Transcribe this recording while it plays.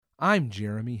I'm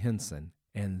Jeremy Henson,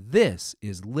 and this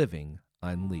is Living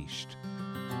Unleashed.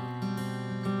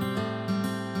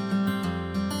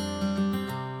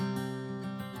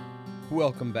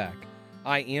 Welcome back.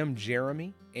 I am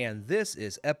Jeremy, and this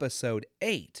is episode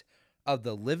 8 of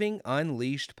the Living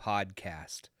Unleashed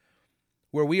podcast,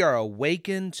 where we are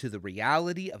awakened to the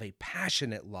reality of a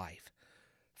passionate life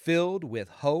filled with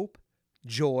hope,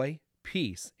 joy,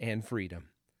 peace, and freedom.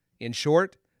 In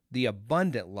short, the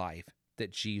abundant life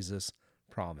that Jesus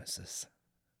promises.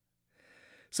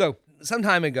 So, some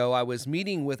time ago, I was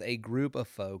meeting with a group of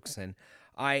folks, and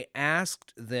I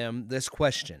asked them this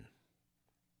question: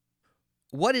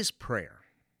 what is prayer?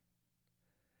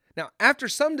 Now, after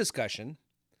some discussion,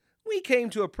 we came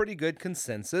to a pretty good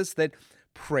consensus that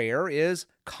prayer is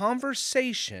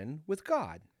conversation with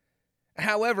God.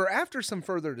 However, after some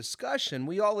further discussion,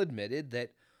 we all admitted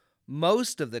that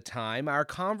most of the time our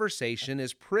conversation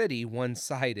is pretty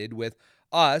one-sided, with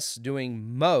us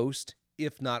doing most,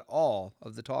 if not all,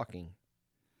 of the talking.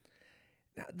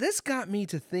 Now, this got me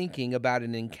to thinking about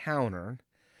an encounter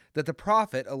that the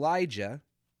prophet Elijah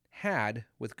had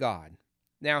with God.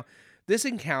 Now, this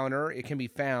encounter, it can be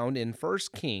found in 1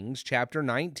 Kings chapter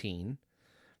 19,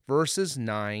 verses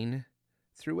 9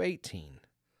 through 18.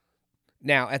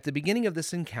 Now, at the beginning of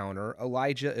this encounter,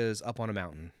 Elijah is up on a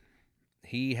mountain.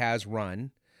 He has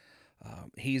run.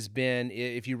 He's been,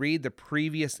 if you read the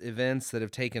previous events that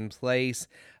have taken place,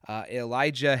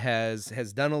 Elijah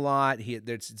has done a lot.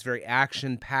 It's very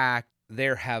action-packed.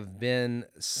 There have been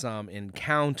some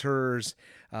encounters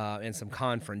and some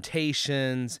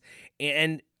confrontations,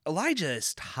 and Elijah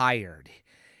is tired.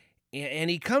 And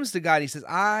he comes to God and he says,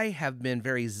 I have been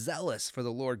very zealous for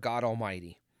the Lord God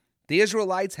Almighty. The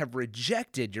Israelites have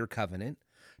rejected your covenant,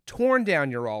 torn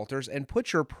down your altars, and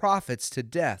put your prophets to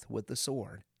death with the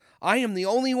sword. I am the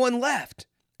only one left,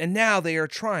 and now they are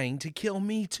trying to kill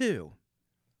me too.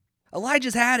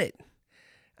 Elijah's had it.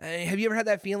 Have you ever had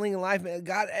that feeling in life?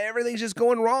 God, everything's just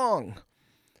going wrong.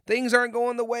 Things aren't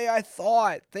going the way I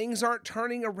thought. Things aren't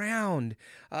turning around.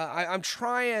 I'm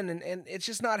trying, and it's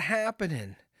just not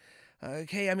happening.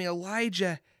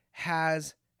 Elijah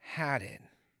has had it.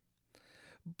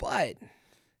 But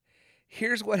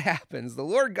here's what happens. The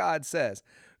Lord God says,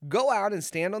 go out and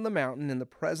stand on the mountain in the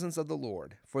presence of the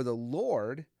Lord, for the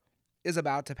Lord is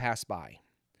about to pass by.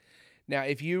 Now,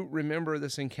 if you remember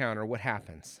this encounter, what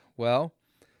happens? Well,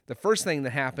 the first thing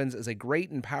that happens is a great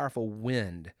and powerful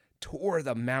wind tore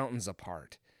the mountains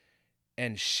apart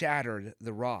and shattered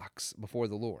the rocks before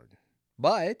the Lord.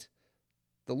 But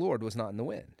the Lord was not in the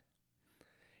wind.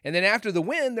 And then after the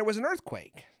wind, there was an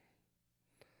earthquake.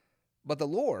 But the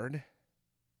Lord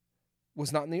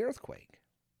was not in the earthquake.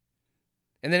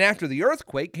 And then after the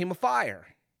earthquake came a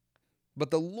fire. But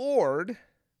the Lord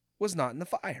was not in the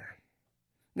fire.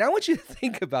 Now I want you to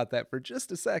think about that for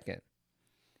just a second.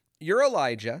 You're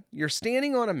Elijah. You're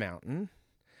standing on a mountain.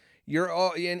 You're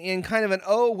in kind of an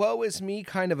oh, woe is me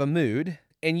kind of a mood.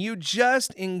 And you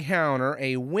just encounter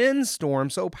a windstorm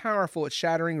so powerful it's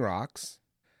shattering rocks,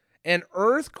 an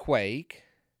earthquake,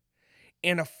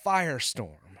 and a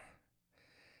firestorm.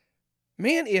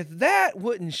 Man, if that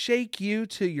wouldn't shake you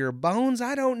to your bones,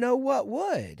 I don't know what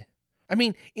would.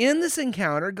 In this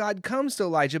encounter, God comes to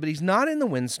Elijah, but he's not in the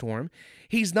windstorm.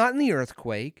 He's not in the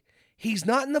earthquake. He's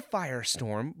not in the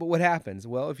firestorm. But what happens?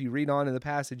 Well, if you read on in the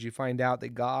passage, you find out that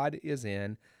God is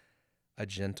in a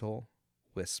gentle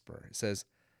whisper. It says,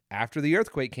 after the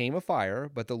earthquake came a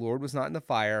fire, but the Lord was not in the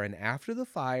fire, and after the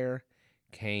fire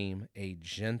came a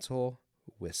gentle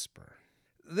whisper.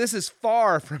 This is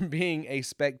far from being a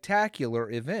spectacular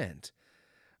event.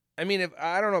 I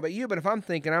don't know about you, but if I'm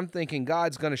thinking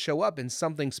God's going to show up in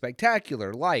something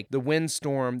spectacular, like the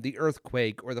windstorm, the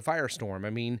earthquake, or the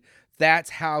firestorm. That's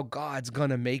how God's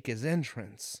going to make his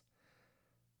entrance.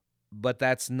 But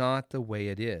that's not the way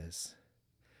it is.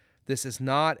 This is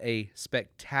not a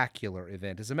spectacular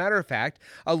event. As a matter of fact,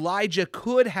 Elijah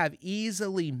could have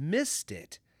easily missed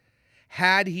it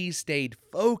had he stayed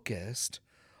focused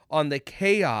on the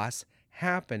chaos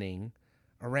happening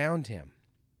around him.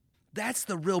 That's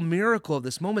the real miracle of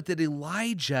this moment, that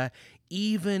Elijah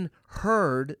even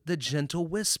heard the gentle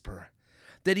whisper,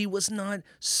 that he was not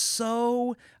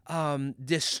so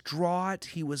distraught,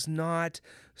 he was not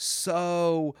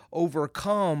so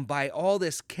overcome by all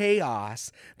this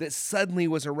chaos that suddenly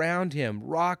was around him,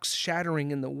 rocks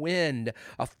shattering in the wind,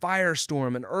 a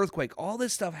firestorm, an earthquake, all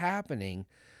this stuff happening,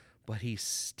 but he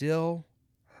still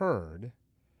heard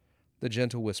the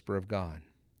gentle whisper of God.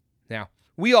 Now,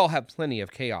 we all have plenty of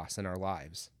chaos in our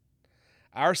lives.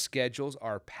 Our schedules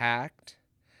are packed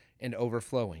and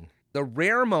overflowing. The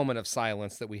rare moment of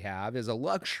silence that we have is a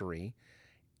luxury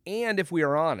And if we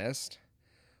are honest,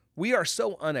 we are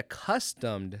so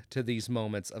unaccustomed to these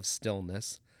moments of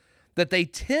stillness that they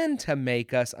tend to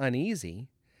make us uneasy,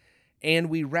 and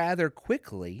we rather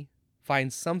quickly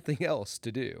find something else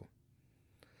to do.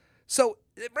 So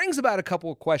it brings about a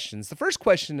couple of questions. The first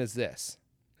question is this: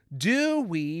 do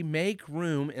we make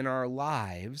room in our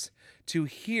lives to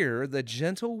hear the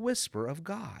gentle whisper of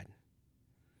God?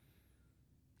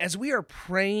 As we are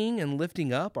praying and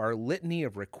lifting up our litany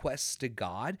of requests to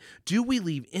God, do we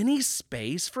leave any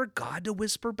space for God to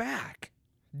whisper back?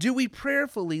 Do we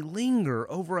prayerfully linger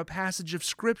over a passage of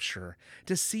Scripture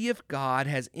to see if God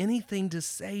has anything to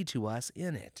say to us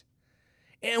in it?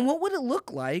 And what would it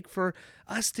look like for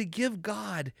us to give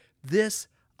God this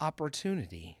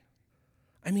opportunity?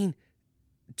 I mean,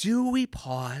 do we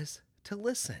pause to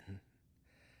listen?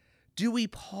 Do we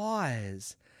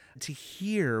pause to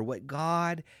hear what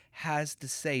God has to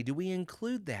say? Do we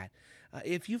include that?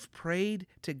 If you've prayed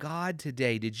to God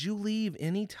today, did you leave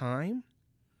any time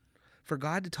for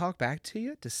God to talk back to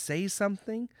you, to say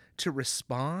something, to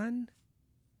respond?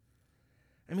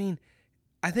 I mean,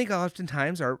 I think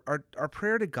oftentimes our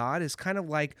prayer to God is kind of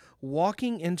like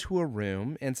walking into a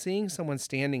room and seeing someone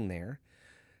standing there,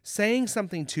 saying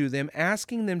something to them,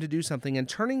 asking them to do something, and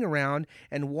turning around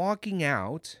and walking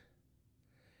out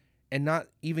and not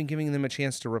even giving them a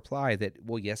chance to reply that,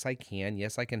 well, yes, I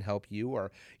can help you,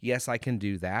 or yes, I can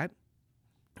do that.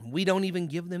 We don't even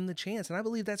give them the chance, and I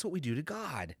believe that's what we do to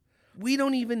God. We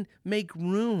don't even make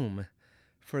room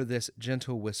for this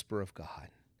gentle whisper of God.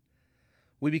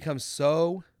 We become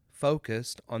so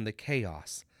focused on the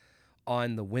chaos,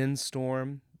 on the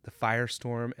windstorm, the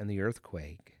firestorm, and the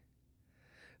earthquake,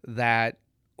 that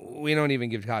we don't even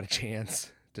give God a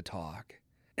chance to talk.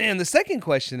 And the second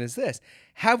question is this: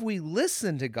 have we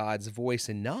listened to God's voice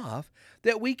enough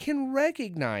that we can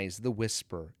recognize the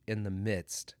whisper in the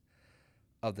midst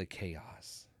of the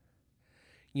chaos?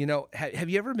 You know, have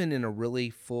you ever been in a really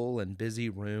full and busy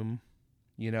room?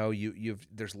 You know,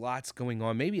 there's lots going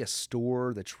on, maybe a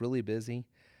store that's really busy.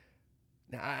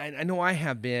 Now, I know I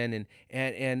have been,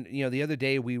 and you know, the other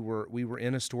day we were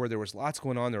in a store. There was lots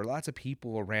going on. There were lots of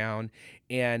people around,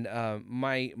 and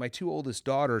my two oldest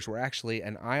daughters were actually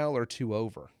an aisle or two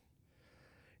over.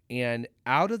 And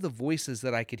out of the voices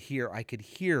that I could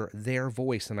hear their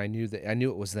voice, and I knew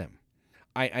it was them.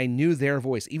 I knew their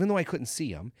voice, even though I couldn't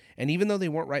see them, and even though they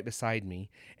weren't right beside me,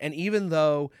 and even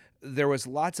though there was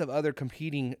lots of other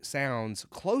competing sounds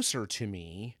closer to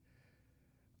me,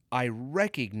 I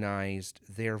recognized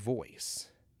their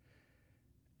voice.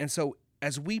 And so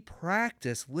as we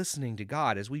practice listening to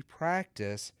God, as we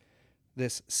practice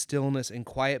this stillness and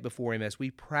quiet before Him, as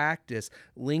we practice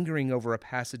lingering over a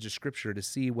passage of Scripture to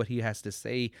see what He has to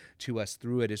say to us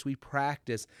through it, as we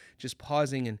practice just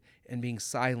pausing and being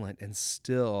silent and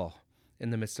still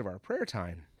in the midst of our prayer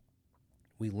time,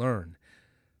 we learn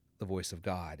the voice of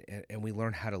God, and we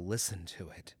learn how to listen to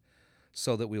it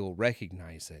so that we will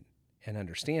recognize it and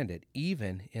understand it,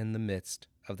 even in the midst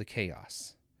of the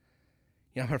chaos.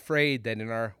 You know, I'm afraid that in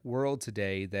our world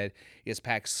today that is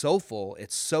packed so full,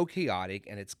 it's so chaotic,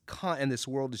 and and this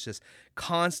world is just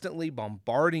constantly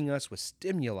bombarding us with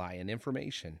stimuli and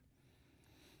information.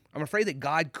 I'm afraid that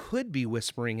God could be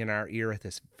whispering in our ear at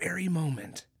this very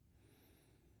moment,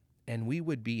 and we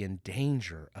would be in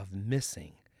danger of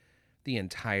missing the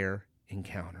entire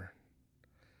encounter.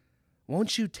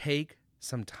 Won't you take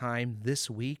some time this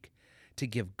week to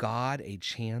give God a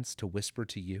chance to whisper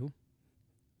to you?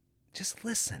 Just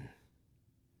listen.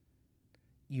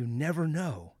 You never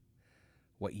know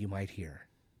what you might hear.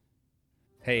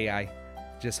 Hey, I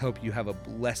just hope you have a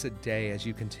blessed day as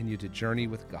you continue to journey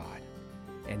with God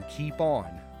and keep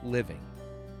on living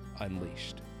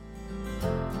unleashed.